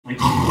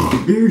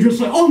like, you're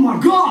just like, oh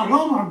my god,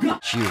 oh my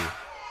god. Chew.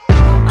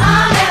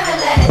 I'll never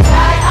let it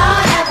die,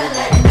 I'll never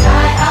let it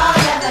die, I'll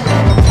never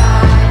let it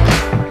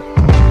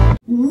die.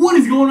 What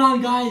is going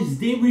on, guys?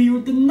 Davyd here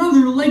with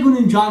another LEGO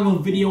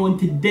Ninjago video, and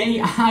today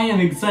I am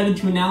excited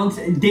to announce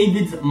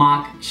Davyd's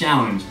mock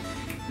challenge.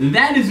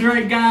 That is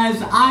right,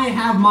 guys, I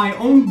have my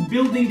own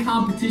building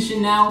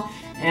competition now,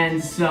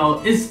 and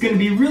so it's gonna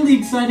be really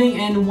exciting.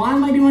 And why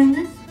am I doing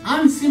this?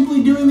 I'm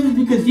simply doing this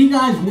because you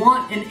guys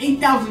want an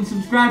 8,000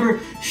 subscriber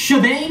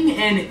shebang,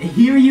 and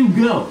here you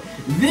go.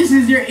 This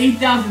is your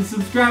 8,000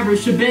 subscriber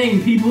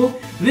shebang, people.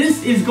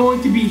 This is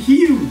going to be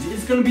huge.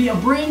 It's going to be a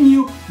brand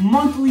new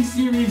monthly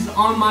series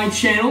on my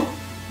channel,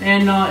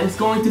 and it's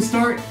going to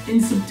start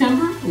in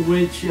September,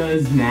 which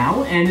is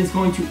now, and it's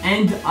going to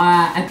end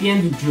at the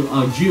end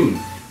of June.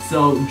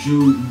 So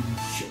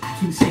I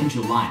keep saying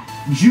July.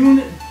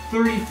 June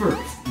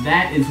 31st.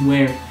 That is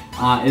where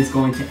it's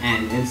going to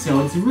end, and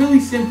so it's really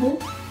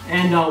simple.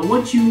 And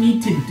what you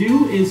need to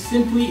do is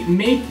simply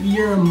make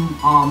your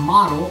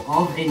model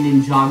of a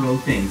Ninjago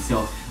thing.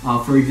 So,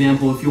 for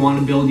example, if you want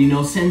to build,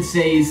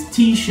 Sensei's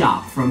tea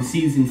shop from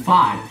season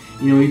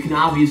 5, you can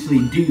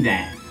obviously do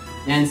that.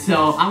 And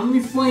so I'm going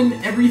to explain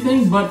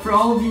everything, but for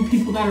all of you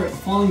people that are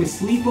falling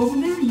asleep over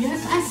there,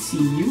 yes, I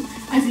see you.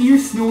 I see you're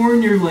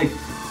snoring, you're like,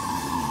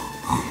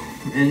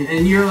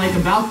 and you're like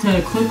about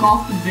to click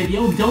off the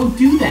video. Don't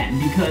do that,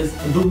 because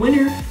the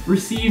winner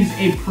receives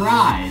a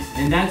prize,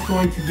 and that's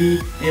going to be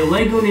a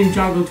LEGO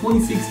Ninjago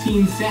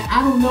 2016 set.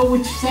 I don't know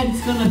which set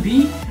it's gonna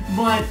be,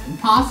 but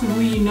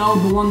possibly,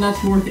 the one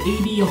that's worth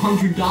 $80,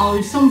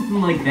 $100,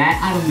 something like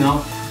that. I don't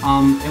know.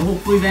 And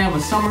hopefully they have a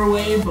summer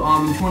wave in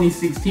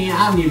 2016.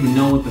 I don't even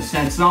know what the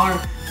sets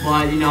are,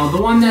 but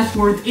the one that's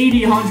worth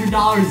 $80,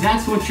 $100,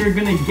 that's what you're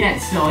gonna get.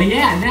 So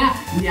yeah,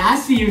 I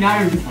see you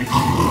now.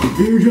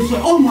 You're just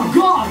like, oh my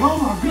god, oh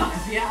my god.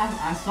 Yeah,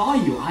 I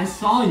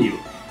saw you.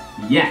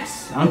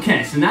 Yes.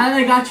 Okay. So now that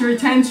I got your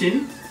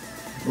attention,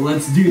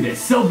 let's do this.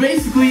 So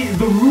basically,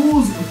 the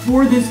rules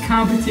for this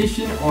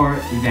competition are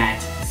that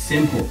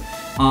simple.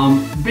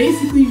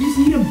 Basically, you just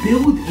need to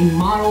build a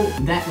model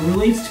that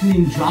relates to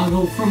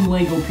Ninjago from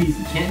LEGO piece.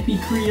 It can't be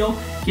KREO,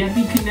 can't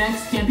be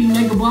Connects, can't be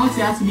Mega Bloks.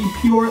 It has to be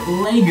pure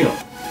LEGO.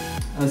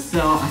 So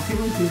I feel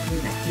like there's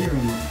like a hair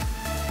in my...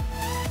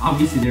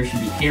 Obviously, there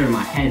should be hair in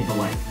my head, but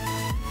like,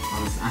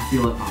 honestly, I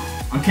feel it.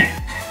 Okay.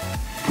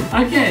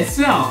 Okay.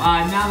 So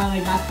now that I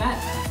got that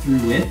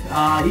through with,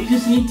 you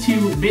just need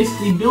to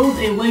basically build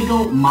a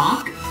LEGO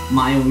MOC.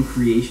 My own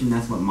creation,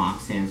 that's what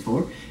MOC stands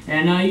for.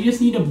 And you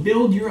just need to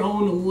build your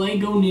own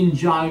LEGO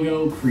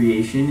Ninjago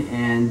creation,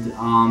 and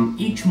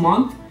each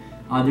month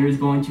there's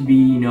going to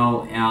be,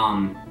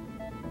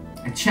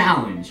 a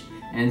challenge.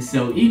 And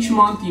so each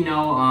month,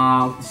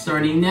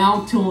 starting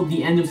now till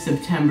the end of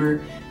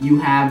September, you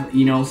have,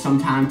 some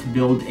time to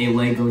build a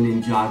LEGO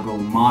Ninjago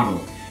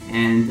model.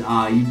 And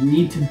you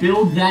need to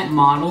build that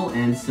model,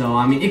 and so,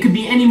 it could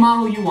be any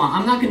model you want.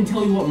 I'm not going to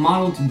tell you what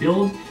model to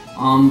build.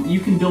 You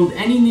can build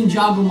any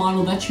Ninjago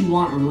model that you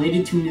want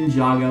related to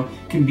Ninjago.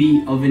 It can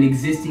be of an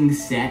existing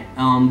set,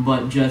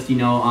 but just, keep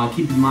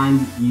in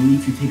mind you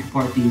need to take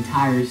apart the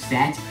entire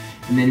set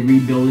and then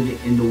rebuild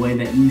it in the way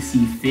that you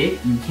see fit.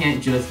 You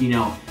can't just,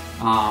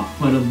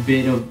 put a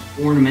bit of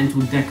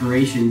ornamental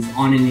decorations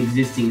on an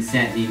existing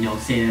set and,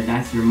 say that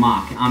that's your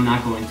MOC. I'm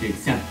not going to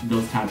accept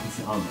those types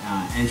of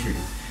entries.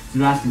 So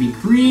it has to be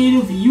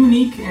creative,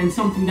 unique, and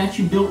something that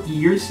you built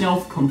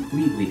yourself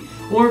completely.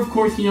 Or, of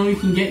course, you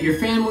can get your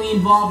family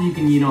involved. You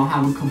can,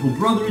 have a couple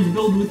brothers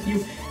build with you.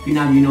 You can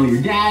have,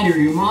 your dad or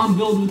your mom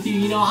build with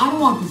you. I don't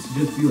want this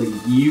to just be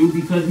like you,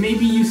 because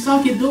maybe you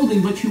suck at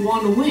building, but you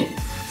want to win.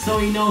 So,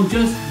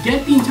 just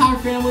get the entire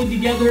family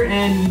together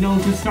and,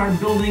 just start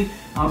building,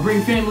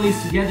 bring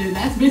families together.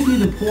 That's basically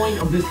the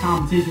point of this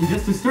competition,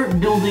 just to start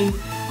building,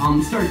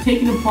 start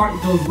taking apart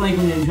those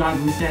LEGO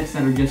Ninjago sets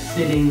that are just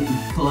sitting,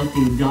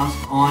 collecting dust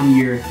on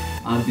your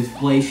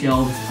display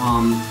shelves,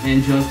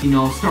 and just,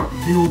 start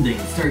building,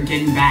 start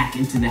getting back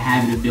into the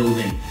habit of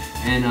building.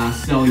 And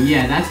so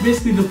yeah, that's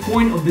basically the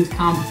point of this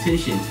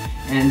competition.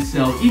 And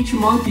so each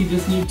month you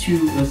just need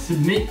to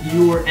submit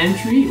your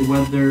entry,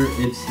 whether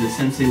it's the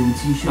Sensei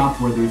tea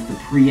shop, whether it's the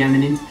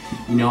preeminent.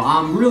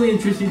 I'm really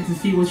interested to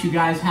see what you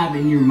guys have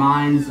in your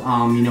minds.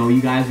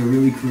 You guys are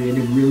really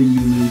creative, really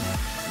unique,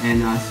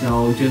 and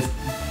so just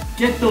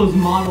get those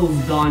models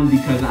done,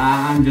 because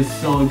I'm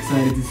just so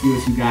excited to see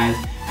what you guys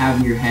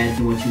have in your heads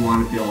and what you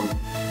want to build.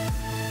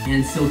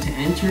 And so to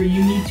enter,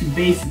 you need to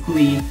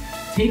basically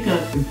take a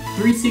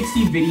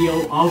 360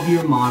 video of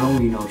your model,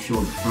 show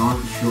the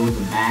front, show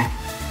the back,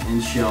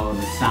 and show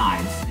the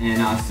sides. And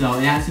so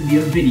it has to be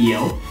a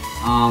video,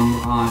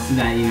 so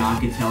that, I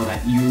can tell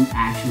that you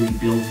actually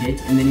built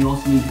it. And then you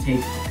also need to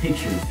take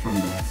pictures from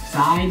the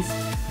sides,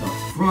 the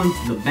front,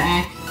 the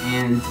back,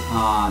 and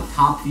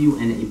top view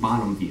and a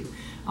bottom view.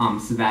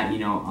 So that,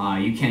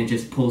 you can't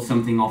just pull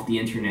something off the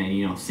internet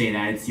and, say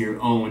that it's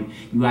your own.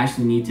 You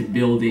actually need to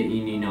build it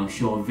and,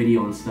 show a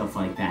video and stuff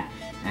like that.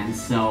 And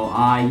so,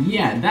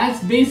 yeah,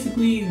 that's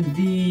basically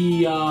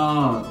the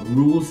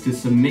rules to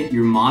submit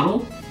your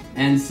model.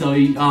 And so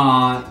you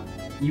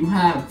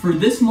have, for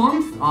this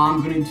month,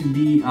 I'm going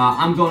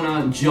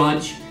to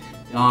judge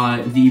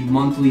the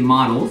monthly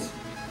models.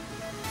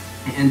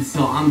 And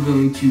so I'm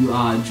going to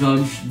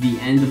judge the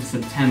end of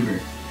September.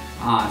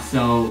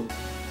 So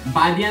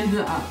by the end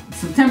of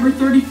September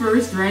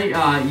 31st, right,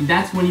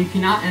 that's when you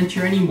cannot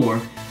enter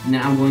anymore. And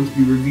then I'm going to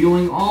be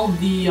reviewing all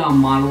the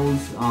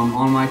models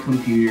on my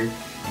computer.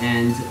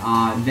 And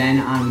then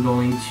I'm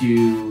going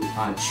to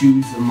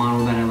choose a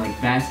model that I like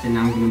best, and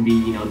I'm going to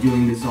be,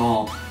 doing this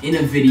all in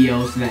a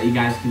video so that you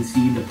guys can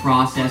see the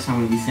process. I'm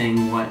going to be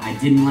saying what I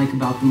didn't like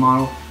about the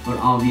model, but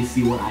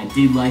obviously what I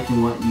did like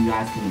and what you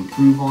guys can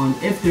improve on,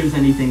 if there's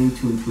anything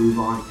to improve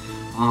on.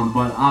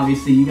 But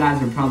obviously you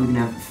guys are probably going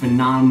to have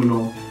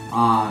phenomenal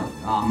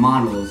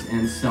models,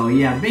 and so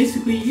yeah,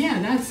 basically, yeah,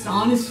 that's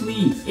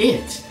honestly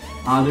it.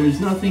 There's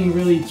nothing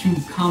really too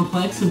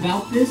complex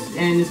about this,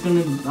 and it's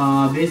gonna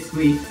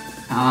basically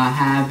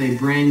have a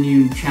brand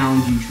new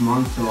challenge each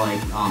month. So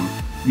like,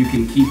 you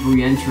can keep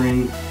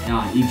re-entering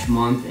each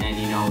month,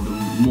 and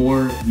the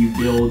more you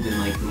build and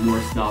like the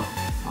more stuff,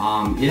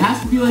 it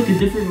has to be like a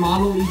different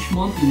model each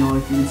month.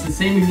 If it's the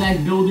same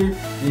exact builder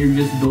and you're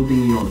just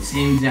building the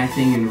same exact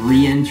thing and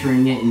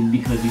re-entering it, and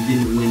because you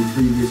didn't win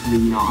previously,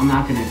 I'm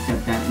not gonna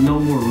accept that. No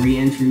more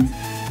re-entries.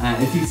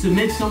 If you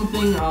submit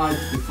something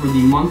for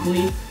the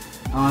monthly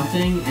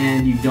thing,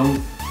 and you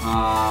don't,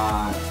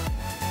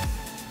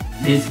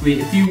 basically,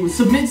 if you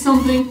submit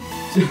something,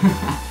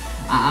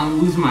 I'm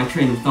losing my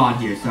train of thought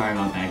here, sorry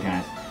about that,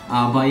 guys.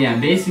 But yeah,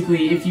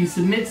 basically, if you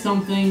submit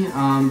something,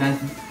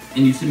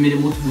 and you submit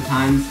it multiple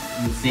times,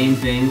 the same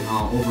thing,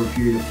 over a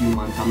period of a few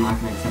months, I'm not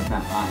going to accept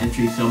that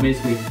entry. So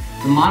basically,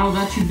 the model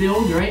that you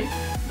build, right,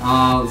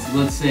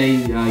 let's say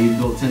you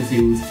built Sensei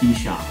Wu's tea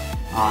shop.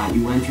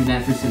 You enter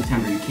that for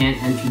September. You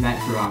can't enter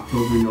that for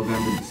October,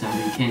 November,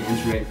 December. You can't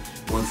enter it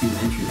once you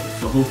enter it.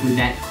 So hopefully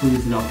that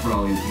clears it up for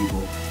all you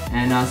people.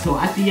 And so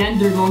at the end,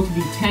 there are going to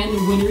be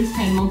 10 winners,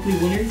 10 monthly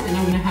winners, and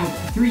I'm going to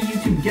have 3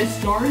 YouTube guest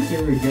stars,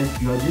 or guest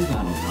judges,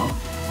 I don't know.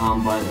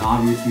 But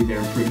obviously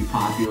they're pretty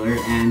popular,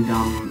 and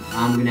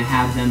I'm going to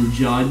have them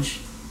judge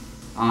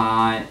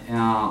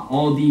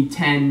all the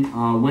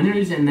 10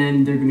 winners, and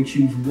then they're going to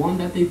choose one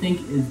that they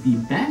think is the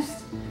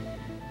best.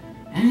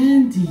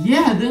 And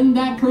yeah, then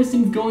that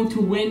person's going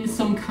to win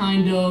some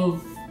kind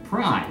of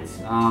prize,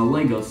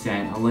 Lego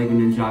set, a LEGO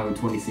Ninjago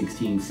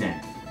 2016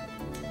 set.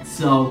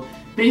 So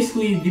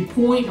basically, the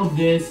point of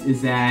this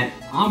is that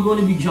I'm going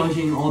to be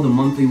judging all the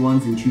monthly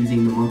ones and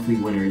choosing the monthly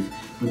winners,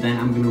 but then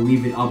I'm going to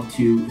leave it up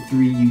to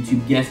 3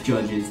 YouTube guest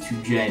judges to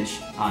judge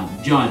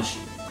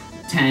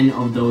 10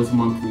 of those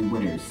monthly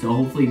winners. So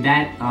hopefully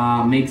that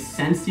makes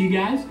sense to you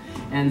guys.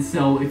 And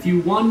so if you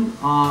won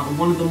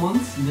one of the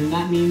months, then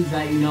that means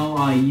that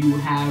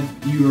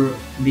you're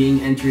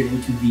being entered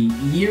into the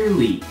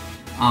yearly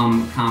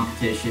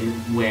competition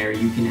where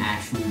you can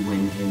actually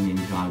win a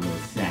Ninjago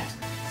set.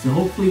 So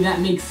hopefully that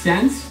makes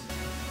sense.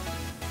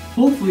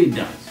 Hopefully it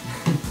does.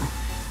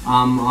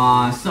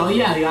 So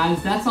yeah,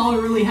 guys, that's all I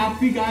really have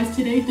for you guys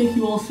today. Thank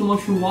you all so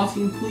much for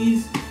watching.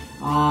 Please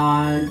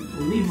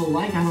leave a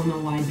like. I don't know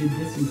why I did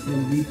this instead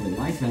of leave a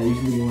like.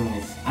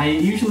 I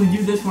usually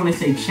do this when I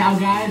say ciao,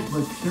 guys,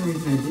 but for some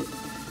reason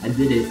I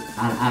did it.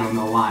 I don't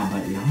know why,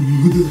 but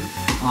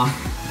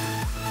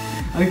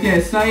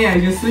okay, so yeah,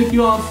 just thank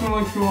you all so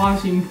much for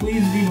watching.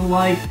 Please leave a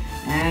like,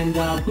 and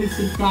please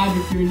subscribe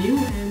if you're new,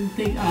 and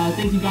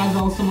thank you guys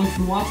all so much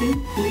for watching.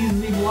 Please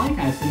leave a like.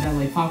 I said that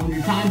like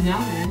 500 times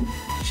now, and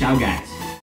ciao, guys.